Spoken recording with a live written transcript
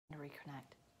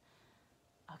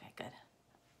reconnect. Okay, good.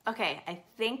 Okay, I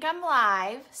think I'm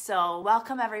live, so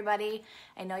welcome everybody.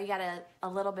 I know you got a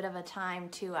little bit of a time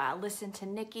to listen to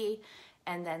Nikki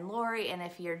and then Lori, and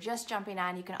if you're just jumping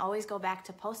on, you can always go back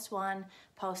to post 1,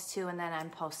 post 2, and then I'm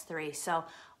post 3. So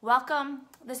welcome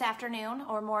this afternoon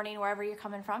or morning, wherever you're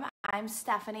coming from. I'm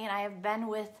Stephanie, and I have been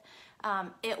with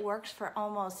It Works for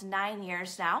almost 9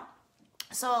 years now.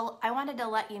 So I wanted to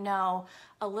let you know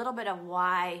a little bit of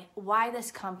why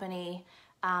this company,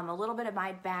 a little bit of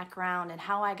my background and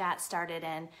how I got started,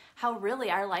 and how really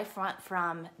our life went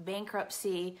from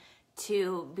bankruptcy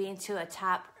to being a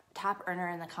top earner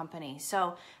in the company.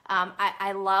 So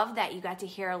I love that you got to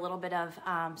hear a little bit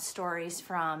of stories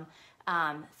from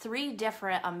 3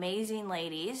 different amazing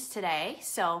ladies today.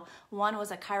 So one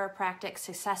was a chiropractic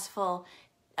successful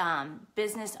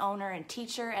business owner and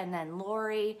teacher, and then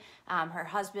Lori, her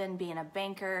husband being a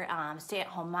banker,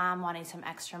 stay-at-home mom wanting some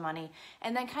extra money.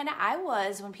 And then kind of I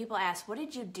was, when people ask, what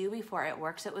did you do before It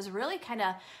Works? It was really kind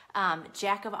of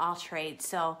jack of all trades.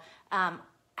 So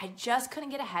I just couldn't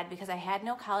get ahead because I had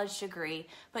no college degree,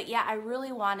 but yeah, I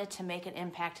really wanted to make an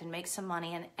impact and make some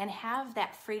money and have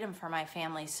that freedom for my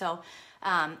family. So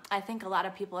I think a lot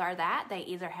of people are that. They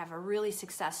either have a really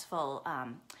successful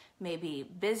maybe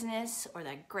business or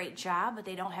that great job, but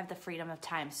they don't have the freedom of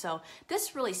time. So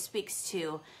this really speaks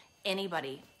to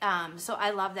anybody. So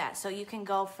I love that. So you can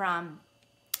go from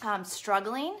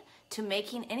struggling to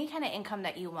making any kind of income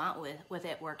that you want with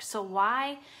It Works. So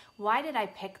why did I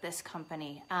pick this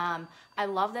company? I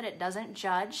love that it doesn't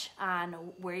judge on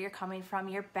where you're coming from,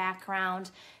 your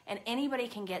background, and anybody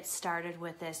can get started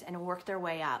with this and work their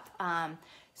way up.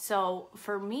 So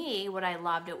for me, what I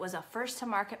loved, it was a first to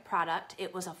market product.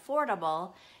 It was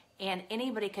affordable, and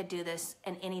anybody could do this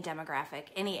in any demographic,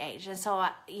 any age. And so,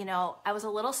 you know, I was a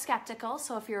little skeptical.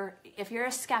 So if you're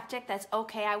a skeptic, that's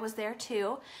okay. I was there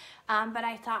too. But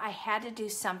I thought I had to do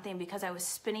something because I was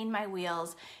spinning my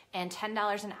wheels, and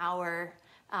 $10 an hour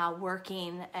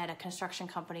working at a construction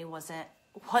company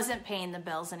wasn't paying the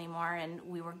bills anymore. And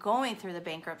we were going through the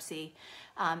bankruptcy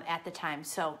at the time.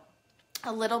 So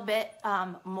a little bit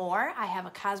more. I have a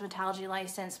cosmetology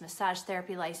license, massage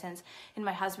therapy license, and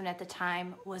my husband at the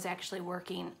time was actually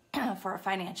working for a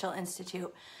financial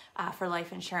institute for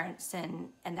life insurance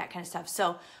and that kind of stuff.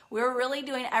 So we were really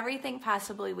doing everything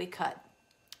possibly we could.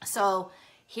 So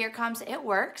here comes It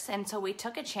Works, and so we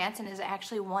took a chance, and it was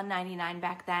actually $199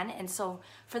 back then. And so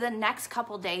for the next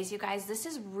couple days, you guys, this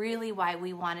is really why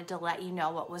we wanted to let you know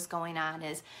what was going on.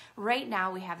 Is right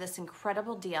now we have this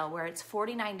incredible deal where it's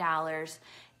 $49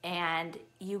 and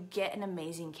you get an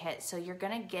amazing kit. So you're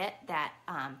gonna get that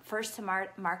first to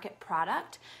market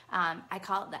product. I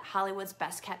call it the Hollywood's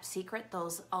best kept secret,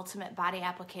 those ultimate body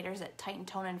applicators that tighten,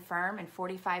 tone, and firm in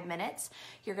 45 minutes.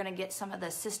 You're gonna get some of the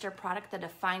sister product, the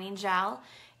defining gel,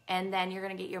 and then you're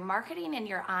gonna get your marketing and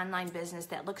your online business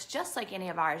that looks just like any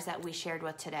of ours that we shared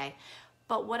with today.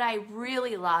 But what I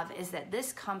really love is that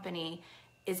this company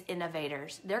is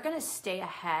innovators. They're gonna stay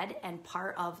ahead and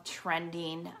part of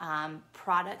trending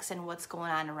products and what's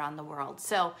going on around the world.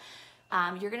 So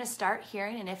you're gonna start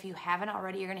hearing, and if you haven't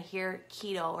already, you're gonna hear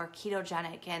keto or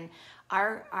ketogenic. And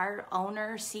our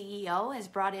owner, CEO, has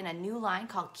brought in a new line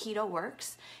called Keto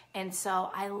Works. And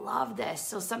so I love this.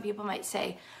 So some people might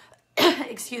say,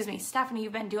 excuse me, Stephanie,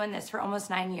 you've been doing this for almost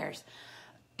 9 years.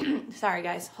 Sorry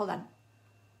guys, hold on.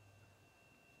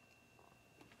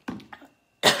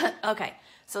 Okay,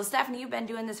 so Stephanie, you've been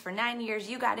doing this for 9 years.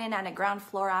 You got in on a ground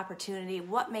floor opportunity.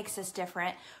 What makes this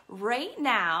different? Right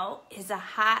now is a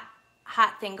hot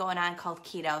thing going on called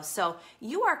keto. So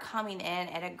you are coming in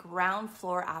at a ground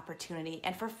floor opportunity,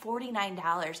 and for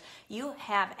 $49, you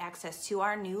have access to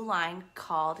our new line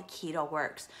called Keto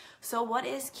Works. So what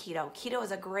is keto? Keto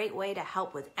is a great way to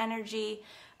help with energy,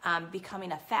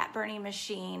 becoming a fat burning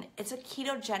machine. It's a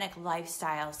ketogenic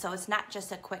lifestyle. So it's not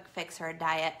just a quick fix or a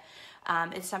diet.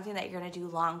 It's something that you're going to do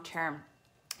long term.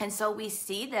 And so we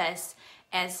see this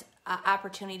as an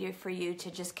opportunity for you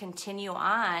to just continue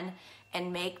on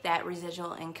and make that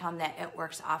residual income that It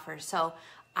Works offers. So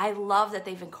I love that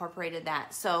they've incorporated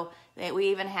that. So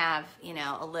we even have, you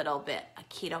know, a little bit of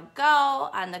Keto Go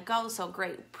on the go. So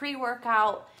great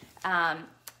pre-workout.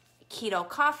 Keto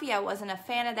coffee, I wasn't a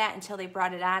fan of that until they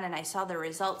brought it on, and I saw the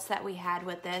results that we had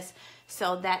with this.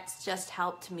 So that's just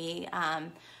helped me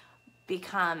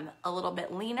become a little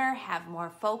bit leaner, have more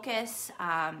focus,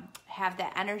 have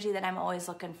that energy that I'm always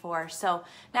looking for. So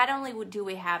not only do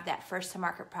we have that first to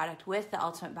market product with the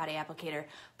Ultimate Body Applicator,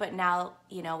 but now,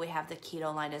 you know, we have the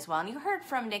keto line as well. And you heard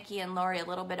from Nikki and Lori a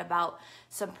little bit about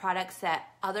some products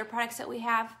other products that we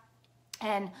have.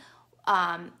 And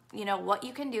you know, what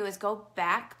you can do is go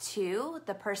back to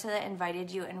the person that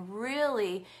invited you and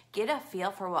really get a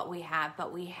feel for what we have.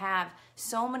 But we have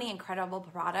so many incredible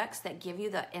products that give you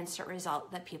the instant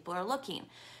result that people are looking.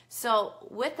 So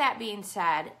with that being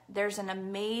said, there's an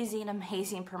amazing,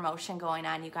 amazing promotion going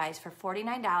on, you guys. For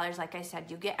 $49, like I said,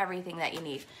 you get everything that you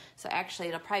need. So actually,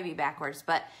 it'll probably be backwards,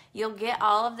 but you'll get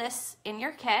all of this in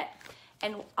your kit.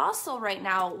 And also right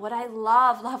now, what I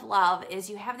love, love, love is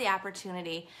you have the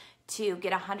opportunity to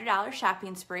get a $100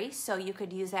 shopping spree. So you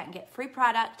could use that and get free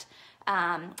product,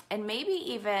 and maybe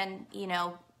even, you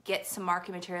know, get some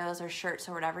marketing materials or shirts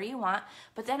or whatever you want.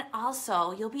 But then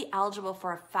also you'll be eligible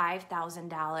for a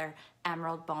 $5,000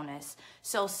 Emerald bonus.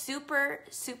 So super,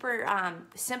 super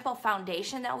simple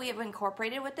foundation that we have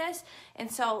incorporated with this.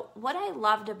 And so what I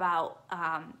loved about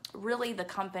really the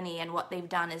company and what they've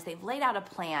done is they've laid out a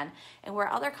plan, and where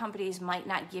other companies might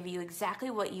not give you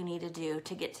exactly what you need to do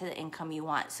to get to the income you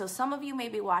want. So some of you may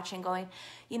be watching going,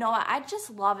 you know what, I just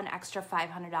love an extra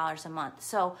 $500 a month.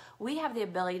 So we have the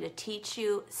ability to teach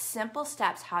you simple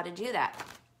steps how to do that.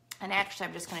 And actually,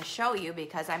 I'm just going to show you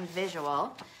because I'm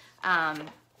visual. And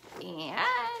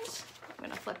I'm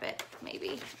going to flip it,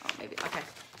 maybe. Oh, maybe. Okay.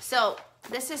 So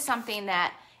this is something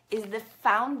that is the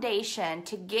foundation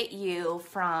to get you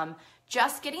from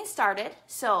just getting started.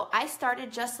 So I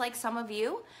started just like some of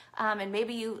you, and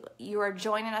maybe you are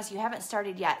joining us, you haven't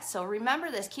started yet. So remember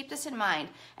this, keep this in mind.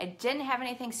 I didn't have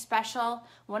anything special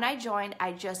when I joined.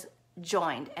 I just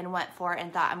joined and went for it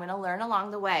and thought I'm going to learn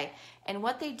along the way. And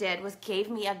what they did was gave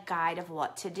me a guide of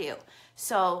what to do.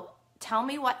 So tell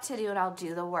me what to do and I'll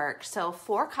do the work. So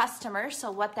 4 customers,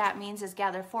 so what that means is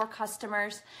gather 4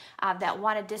 customers that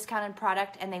want a discounted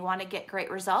product and they want to get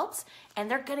great results, and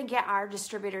they're going to get our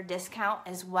distributor discount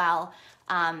as well.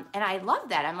 And I love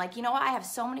that. I'm like, you know what, I have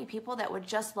so many people that would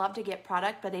just love to get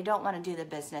product, but they don't want to do the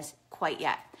business quite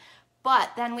yet.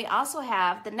 But then we also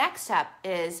have the next step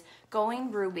is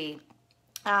going Ruby.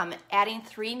 Adding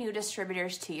 3 new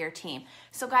distributors to your team.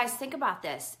 So guys, think about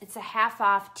this. It's a half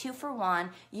off, 2 for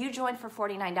 1. You join for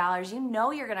 $49. You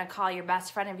know you're gonna call your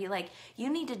best friend and be like,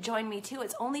 you need to join me too.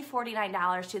 It's only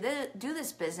 $49 to do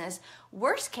this business.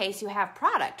 Worst case, you have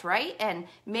product, right? And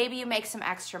maybe you make some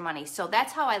extra money. So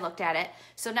that's how I looked at it.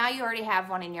 So now you already have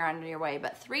one and you're on your way.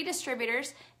 But 3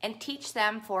 distributors and teach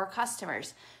them 4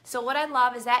 customers. So what I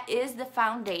love is that is the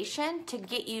foundation to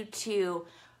get you to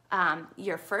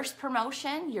your first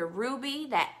promotion, your Ruby,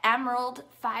 that Emerald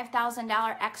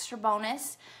 $5,000 extra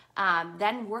bonus,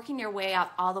 then working your way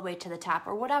up all the way to the top,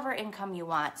 or whatever income you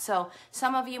want. So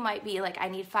some of you might be like, I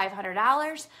need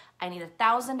 $500, I need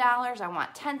 $1,000, I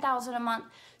want $10,000 a month.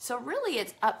 So really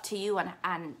it's up to you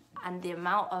on the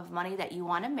amount of money that you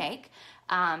want to make.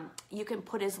 You can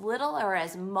put as little or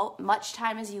as much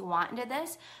time as you want into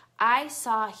this. I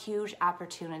saw a huge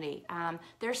opportunity.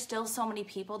 There's still so many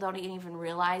people don't even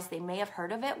realize, they may have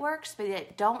heard of It Works, but they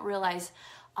don't realize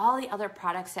all the other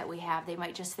products that we have. They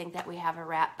might just think that we have a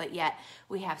wrap, but yet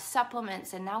we have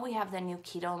supplements, and now we have the new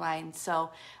keto line. So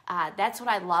that's what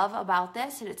I love about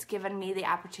this, and it's given me the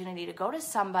opportunity to go to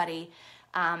somebody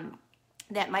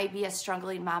that might be a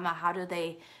struggling mama. How do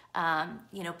they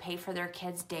pay for their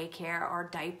kids' daycare or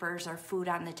diapers or food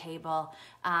on the table?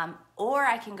 Or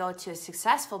I can go to a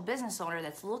successful business owner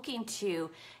that's looking to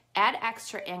add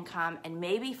extra income and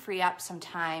maybe free up some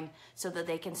time so that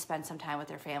they can spend some time with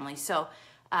their family. So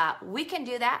we can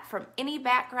do that from any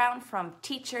background, from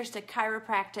teachers to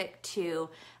chiropractic to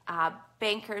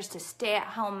bankers to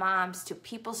stay-at-home moms to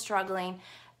people struggling.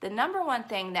 The number one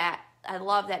thing that I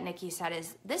love that Nikki said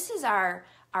is, this is our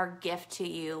gift to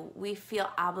you. We feel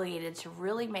obligated to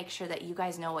really make sure that you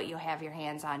guys know what you have your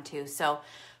hands on too. So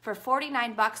for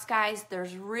 $49, guys,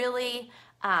 there's really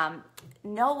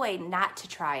no way not to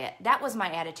try it. That was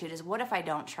my attitude, is what if I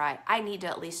don't try? I need to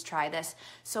at least try this.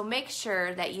 So make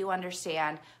sure that you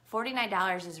understand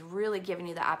 $49 is really giving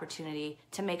you the opportunity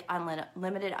to make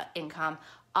unlimited income,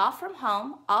 all from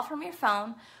home, all from your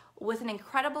phone, with an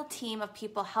incredible team of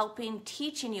people helping,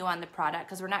 teaching you on the product,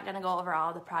 because we're not going to go over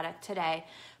all the product today,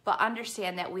 but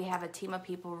understand that we have a team of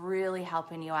people really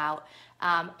helping you out.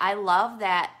 I love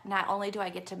that not only do I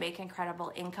get to make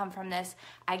incredible income from this,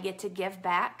 I get to give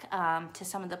back to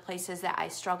some of the places that I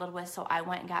struggled with. So I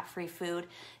went and got free food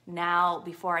now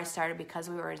before I started because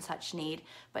we were in such need,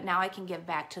 but now I can give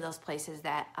back to those places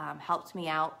that helped me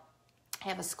out. I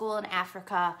have a school in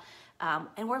Africa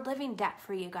And we're living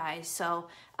debt-free, you guys. So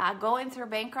going through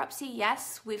bankruptcy,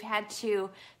 yes, we've had to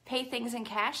pay things in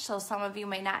cash. So some of you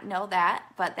may not know that,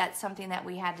 but that's something that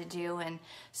we had to do. And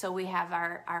so we have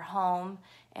our home,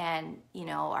 and you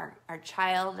know, our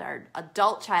child, our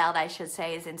adult child, I should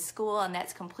say, is in school, and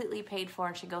that's completely paid for,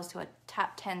 and she goes to a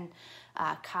top 10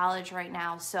 college right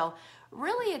now. So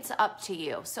really it's up to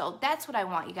you. So that's what I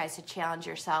want you guys to challenge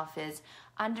yourself, is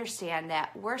understand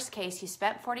that worst case, you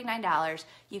spent $49,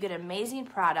 you get an amazing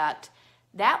product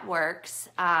that works,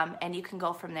 and you can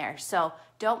go from there. So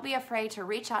don't be afraid to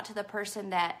reach out to the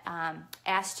person that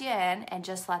asked you in and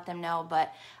just let them know.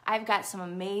 But I've got some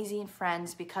amazing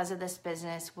friends because of this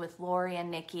business with Lori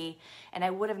and Nikki, and I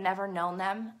would have never known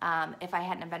them if I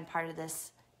hadn't been part of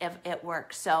this, if it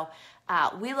works. So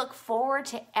we look forward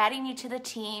to adding you to the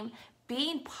team,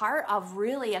 being part of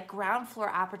really a ground floor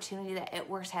opportunity that It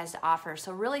Works has to offer.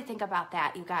 So really think about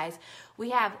that, you guys.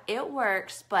 We have It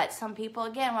Works, but some people,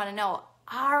 again, want to know,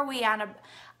 are we on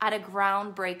a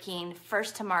groundbreaking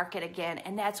first to market again?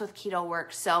 And that's with Keto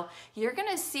Works. So you're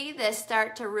going to see this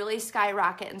start to really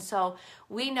skyrocket. And so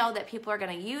we know that people are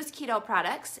going to use keto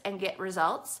products and get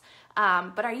results.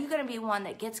 But are you going to be one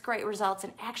that gets great results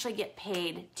and actually get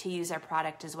paid to use our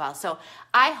product as well? So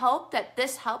I hope that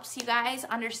this helps you guys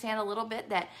understand a little bit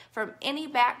that from any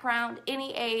background,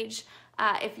 any age,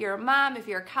 if you're a mom, if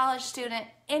you're a college student,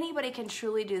 anybody can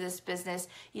truly do this business.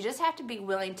 You just have to be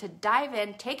willing to dive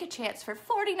in, take a chance for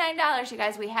 $49. You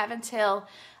guys, we have until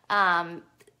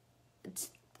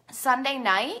Sunday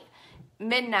night,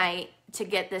 midnight, to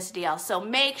get this deal. So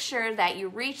make sure that you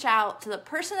reach out to the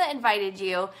person that invited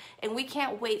you, and we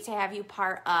can't wait to have you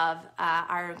part of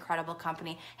our incredible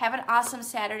company. Have an awesome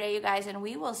Saturday, you guys, and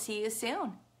we will see you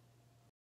soon.